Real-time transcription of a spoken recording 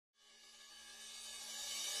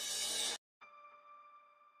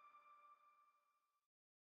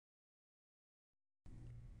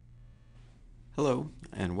Hello,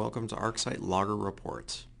 and welcome to ArcSight Logger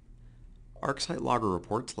Reports. ArcSight Logger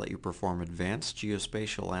Reports let you perform advanced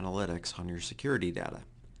geospatial analytics on your security data.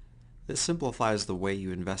 This simplifies the way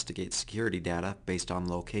you investigate security data based on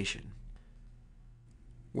location.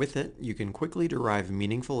 With it, you can quickly derive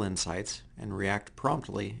meaningful insights and react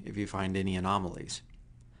promptly if you find any anomalies.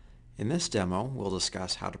 In this demo, we'll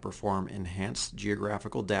discuss how to perform enhanced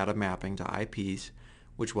geographical data mapping to IPs,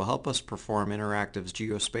 which will help us perform interactive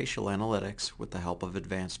geospatial analytics with the help of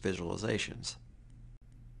advanced visualizations.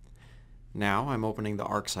 Now I'm opening the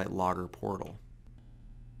ArcSight Logger portal.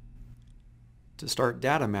 To start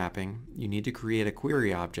data mapping, you need to create a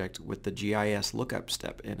query object with the GIS Lookup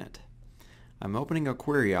step in it. I'm opening a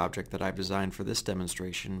query object that I've designed for this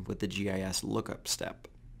demonstration with the GIS Lookup step.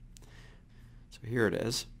 So here it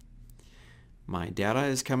is. My data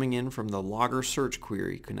is coming in from the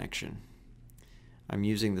loggerSearchQuery connection. I'm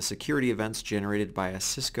using the security events generated by a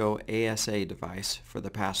Cisco ASA device for the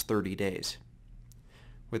past 30 days.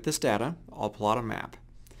 With this data, I'll plot a map.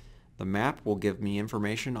 The map will give me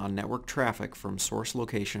information on network traffic from source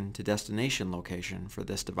location to destination location for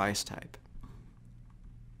this device type.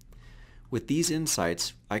 With these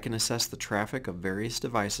insights, I can assess the traffic of various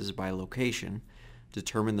devices by location,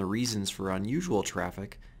 determine the reasons for unusual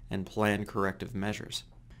traffic, and plan corrective measures.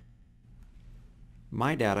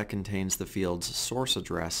 My data contains the fields source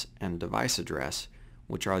address and device address,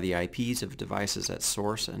 which are the IPs of devices at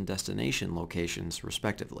source and destination locations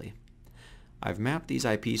respectively. I've mapped these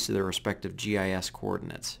IPs to their respective GIS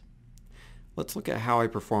coordinates. Let's look at how I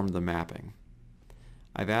performed the mapping.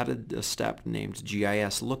 I've added a step named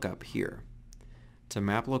GIS Lookup here. To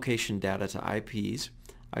map location data to IPs,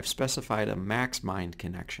 I've specified a MaxMind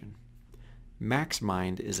connection.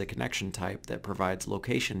 MaxMind is a connection type that provides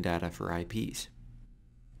location data for IPs.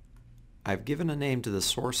 I've given a name to the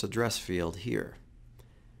source address field here.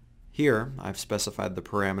 Here, I've specified the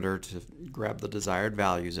parameter to grab the desired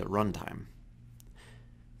values at runtime.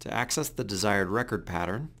 To access the desired record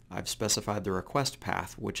pattern, I've specified the request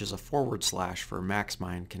path, which is a / for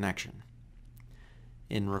MaxMind connection.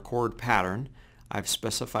 In record pattern, I've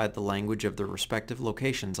specified the language of the respective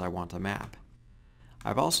locations I want to map.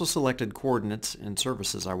 I've also selected coordinates and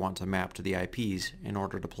services I want to map to the IPs in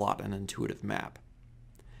order to plot an intuitive map.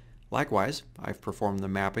 Likewise, I've performed the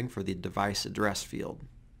mapping for the device address field.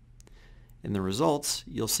 In the results,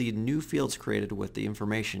 you'll see new fields created with the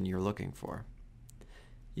information you're looking for.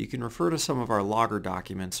 You can refer to some of our logger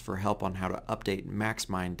documents for help on how to update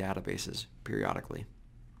MaxMind databases periodically.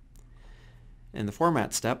 In the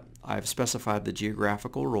format step, I've specified the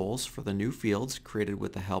geographical roles for the new fields created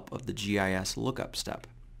with the help of the GIS Lookup step.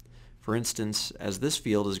 For instance, as this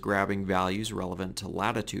field is grabbing values relevant to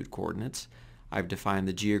latitude coordinates, I've defined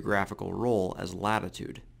the geographical role as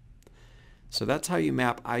latitude. So that's how you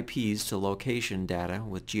map IPs to location data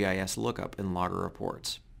with GIS Lookup in Logger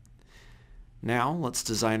Reports. Now let's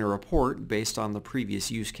design a report based on the previous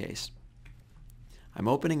use case. I'm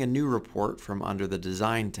opening a new report from under the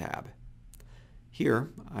Design tab. Here,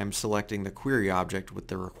 I'm selecting the query object with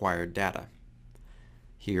the required data.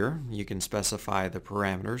 Here, you can specify the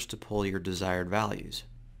parameters to pull your desired values.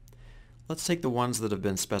 Let's take the ones that have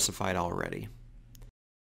been specified already.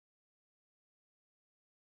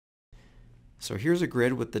 So here's a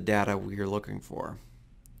grid with the data we are looking for.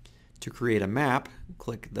 To create a map,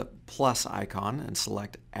 click the plus icon and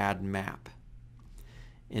select Add Map.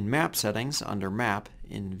 In Map Settings, under Map,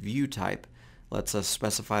 in View Type, lets us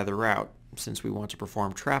specify the route, since we want to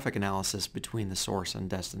perform traffic analysis between the source and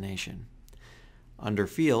destination. Under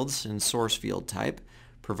Fields, in Source Field Type,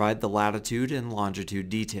 provide the latitude and longitude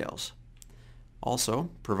details.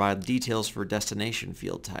 Also, provide details for destination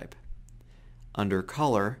field type. Under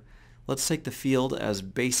Color, let's take the field as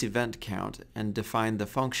base event count and define the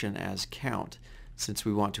function as count, since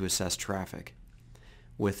we want to assess traffic.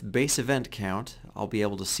 With base event count, I'll be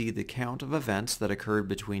able to see the count of events that occurred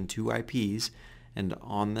between two IPs and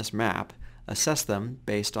on this map, assess them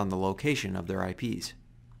based on the location of their IPs.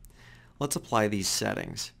 Let's apply these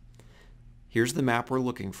settings. Here's the map we're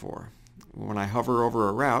looking for. When I hover over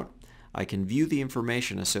a route, I can view the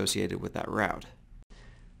information associated with that route.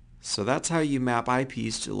 So that's how you map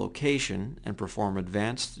IPs to location and perform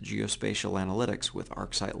advanced geospatial analytics with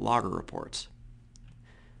ArcSight Logger Reports.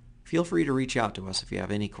 Feel free to reach out to us if you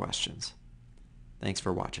have any questions. Thanks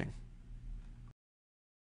for watching.